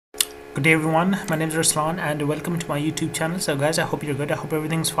Good day everyone, my name is Ruslan and welcome to my YouTube channel. So guys, I hope you're good, I hope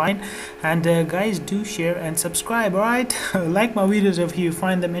everything's fine, and guys, do share and subscribe, alright? Like my videos if you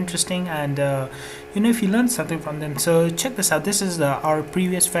find them interesting, and if you learned something from them. So check this out. This is our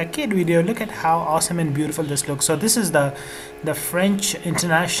previous facade video. Look at how awesome and beautiful this looks. So this is the French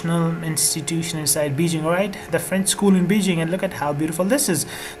International Institution inside Beijing, right? The French school in Beijing, and look at how beautiful this is.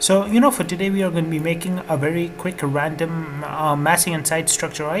 So for today we are going to be making a very quick random massing inside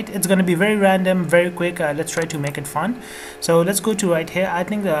structure, right? It's going to be very random, very quick. Let's try to make it fun. So let's go to right here. I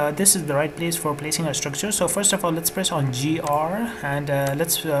think this is the right place for placing our structure. So first of all, let's press on GR and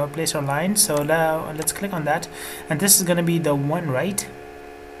let's place our line. So let's click on that, and this is going to be the one, right?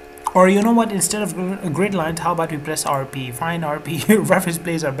 Or you know what, instead of grid lines, how about we press RP? Fine, RP. Reference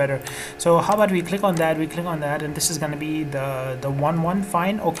plays are better. So how about we click on that, and this is going to be the 1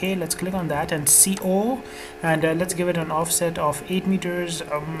 fine. Okay, let's click on that and CO, and let's give it an offset of 8 meters,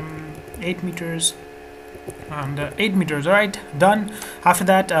 8 meters and 8 meters. All right, done. After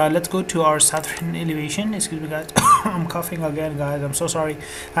that, let's go to our southern elevation. Excuse me guys, I'm coughing again guys, I'm so sorry.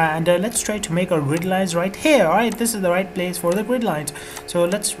 And let's try to make our grid lines right here. All right, this is the right place for the grid lines. So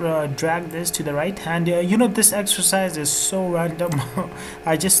let's drag this to the right, and this exercise is so random.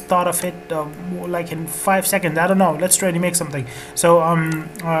 I just thought of it like in 5 seconds. I don't know, let's try to make something. So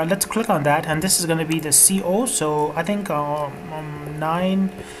let's click on that, and this is going to be the CO. So I think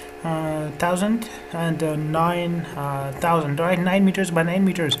 9,000 and 9,000, right? 9 meters by 9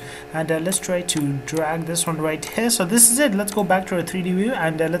 meters, and let's try to drag this one right here. So this is it. Let's go back to our 3D view,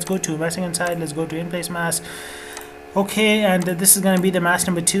 and let's go to massing inside. Let's go to in place mass. Okay, and this is going to be the mass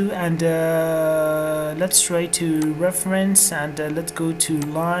number 2, and let's try to reference, and let's go to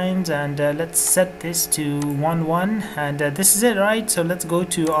lines, and let's set this to 1 and this is it, right? So let's go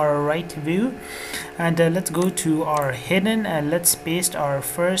to our right view, and let's go to our hidden, and let's paste our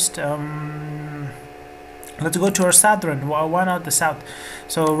first let's go to our southern one out the south.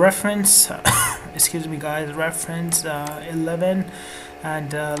 So reference excuse me guys, reference 11,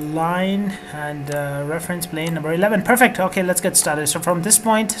 and line, and reference plane number 11. Perfect. Okay, let's get started. So from this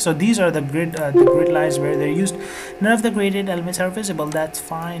point, so these are the grid lines where they're used. None of the graded elements are visible. That's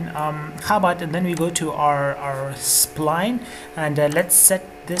fine. How about, and then we go to our spline, and let's set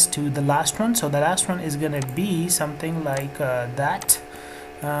this to the last one. So the last one is gonna be something like that.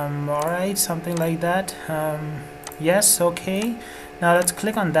 All right, something like that. Yes. Okay, now let's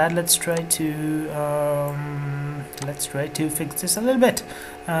click on that. Let's try to fix this a little bit.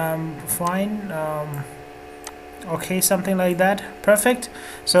 Fine. Okay, something like that. Perfect.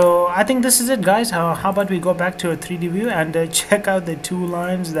 So I think this is it guys. How about we go back to our 3D view and check out the 2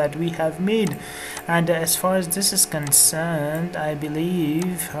 lines that we have made. And as far as this is concerned, I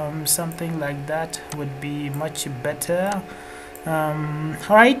believe something like that would be much better.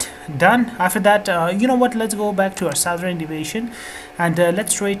 Alright, done. After that, you know what, let's go back to our southern elevation, and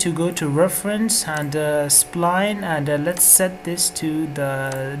let's try to go to reference and spline, and let's set this to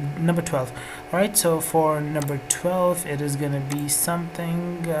the number 12. Alright, so for number 12 it is gonna be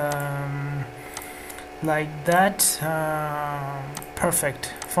something like that.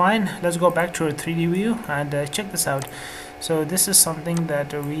 Perfect. Fine, let's go back to our 3D view and check this out. So this is something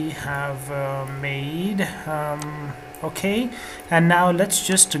that we have made. Okay, and now let's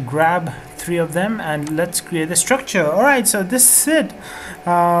just grab 3 of them and let's create the structure. All right, so this is it.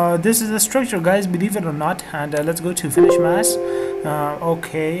 This is the structure guys, believe it or not. And let's go to finish mass.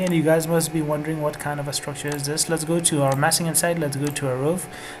 Okay, and you guys must be wondering what kind of a structure is this. Let's go to our massing inside. Let's go to our roof,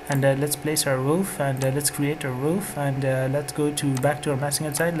 and let's place our roof, and let's create a roof, and let's go to back to our massing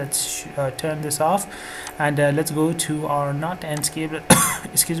inside. Let's turn this off, and let's go to our not landscape.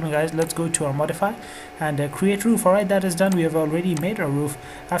 Excuse me guys, let's go to our modify and create roof. All right, that is done. We have already made our roof.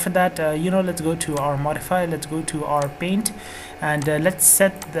 After that, let's go to our modify. Let's go to our paint, and let's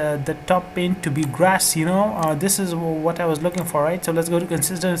set the top paint to be grass. This is what I was looking for, right? So let's go to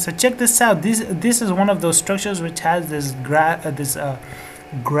consistent. So check this out. This is one of those structures which has this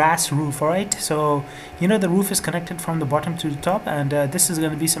grass roof. All right, so the roof is connected from the bottom to the top, and this is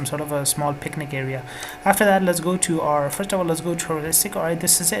going to be some sort of a small picnic area. After that, let's go to our, first of all, let's go to our realistic. All right,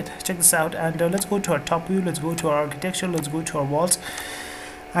 this is it. Check this out, and let's go to our top view. Let's go to our architecture. Let's go to our walls,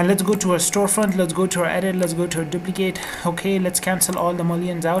 and let's go to our storefront. Let's go to our edit. Let's go to our duplicate. Okay, let's cancel all the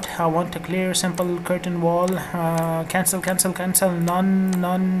mullions out. I want a clear simple curtain wall. Cancel,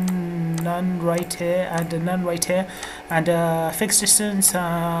 none right here, and none right here, and fixed distance,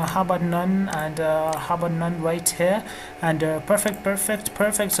 how about none, and how about none right here, and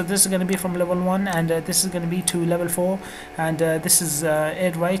perfect. So this is going to be from level 1, and this is going to be to level 4, and this is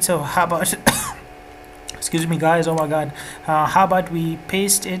it, right? So how about excuse me guys, oh my god. How about we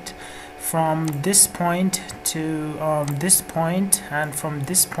paste it from this point to this point, and from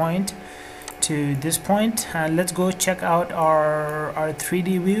this point to this point, and let's go check out our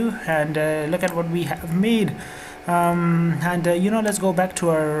 3D view and look at what we have made. Let's go back to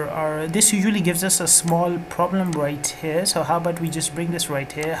our this usually gives us a small problem right here, so how about we just bring this right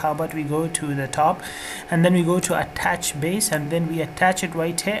here. How about we go to the top and then we go to attach base and then we attach it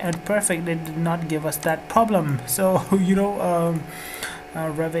right here, and perfect, it did not give us that problem. So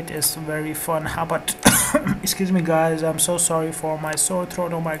Revit is very fun. How about excuse me guys, I'm so sorry for my sore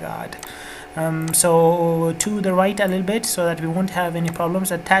throat, oh my god. So to the right a little bit so that we won't have any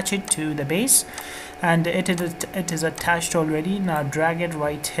problems, attach it to the base, and it is attached already. Now drag it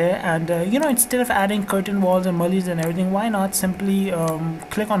right here, and instead of adding curtain walls and mullies and everything, why not simply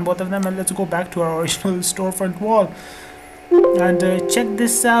click on both of them, and let's go back to our original storefront wall. And check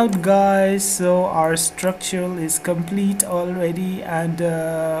this out guys, so our structure is complete already. And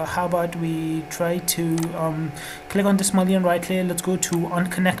how about we try to click on this mullion right here, let's go to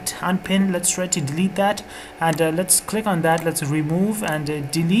unconnect, unpin, let's try to delete that, and let's click on that, let's remove and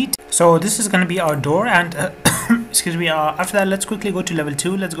delete. So this is going to be our door, and excuse me, after that let's quickly go to level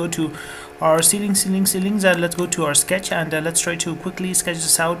 2, let's go to our ceilings, and let's go to our sketch, and let's try to quickly sketch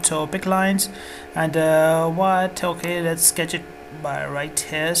this out. So pick lines, and okay, let's sketch it by right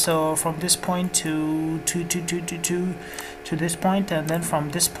here. So from this point to this point, and then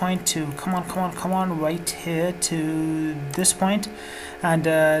from this point to come on right here to this point, and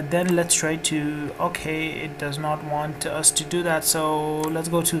then let's try to, okay, it does not want us to do that, so let's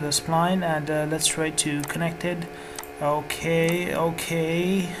go to the spline and let's try to connect it. Okay,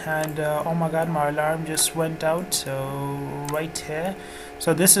 and oh my god, my alarm just went out. So right here,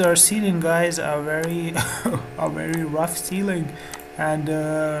 so this is our ceiling guys, a very a very rough ceiling, and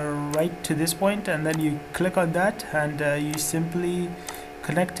right to this point, and then you click on that and you simply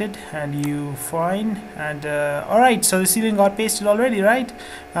connect it and you fine. And all right, so the ceiling got pasted already, right?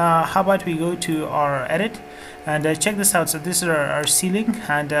 How about we go to our edit and check this out. So this is our ceiling,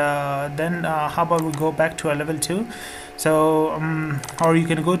 and then how about we go back to our level 2. So or you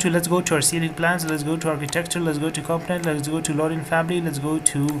can go to, let's go to our ceiling plans, let's go to architecture, let's go to component, let's go to loading family, let's go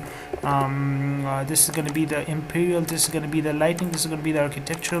to this is going to be the imperial, this is going to be the lighting, this is going to be the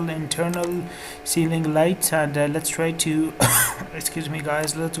architectural internal ceiling lights, and let's try to excuse me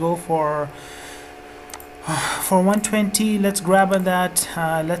guys, let's go for 120. Let's grab on that,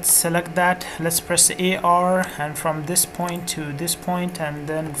 let's select that, let's press AR, and from this point to this point, and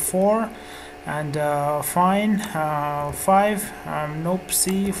then 4, and fine, 5, nope,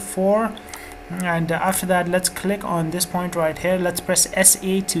 C, 4, and after that let's click on this point right here, let's press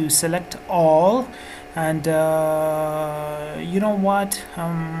SA to select all, and you know what,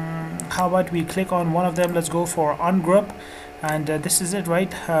 how about we click on one of them, let's go for ungroup, and this is it,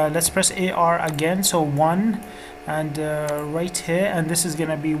 right? Let's press AR again, so 1, and right here, and this is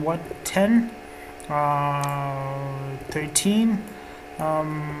gonna be what, 10, 13,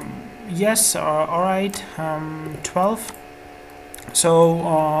 yes, all right, 12. So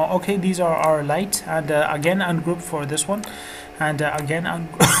okay, these are our lights, and again ungroup for this one, and again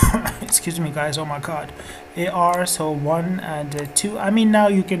excuse me guys, oh my god, AR, so 1 and 2. I mean, now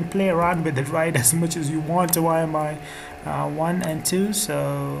you can play around with it, right, as much as you want. So why am I 1 and 2,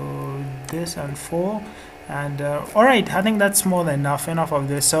 so this and 4, and all right, I think that's more than enough of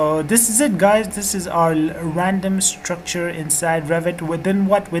this. So this is it guys, this is our random structure inside Revit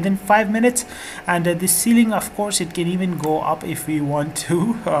within 5 minutes. And the ceiling, of course, it can even go up if we want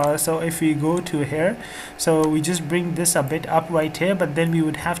to. So if we go to here, so we just bring this a bit up right here, but then we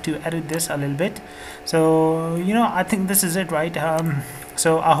would have to edit this a little bit. So I think this is it, right?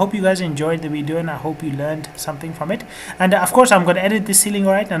 So I hope you guys enjoyed the video, and I hope you learned something from it. And of course I'm going to edit this ceiling,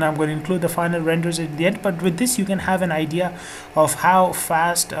 right, and I'm going to include the final renders at the end. But with this you can have an idea of how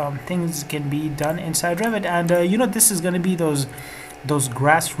fast things can be done inside Revit. And this is going to be those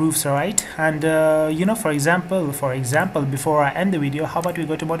grass roofs, right? And for example, before I end the video, how about we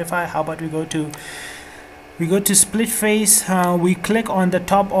go to modify, how about we go to split face, we click on the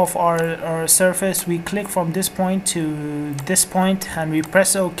top of our surface, we click from this point to this point, and we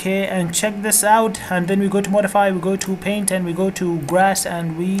press OK, and check this out. And then we go to modify, we go to paint, and we go to grass,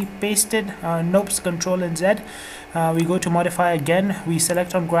 and we paste it, nope, Control and Z. We go to modify again, we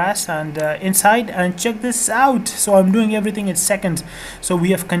select on grass and inside, and check this out. So I'm doing everything in seconds. So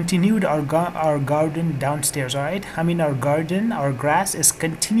we have continued our garden downstairs, all right? I mean, our grass is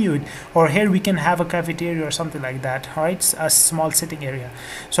continued. Or here we can have a cafeteria or or something like that. All right, a small sitting area.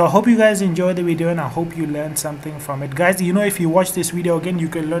 So I hope you guys enjoyed the video, and I hope you learned something from it, guys. You know, if you watch this video again, you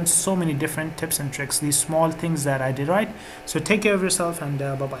can learn so many different tips and tricks, these small things that I did. Right, so take care of yourself, and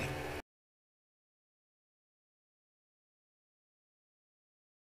bye bye.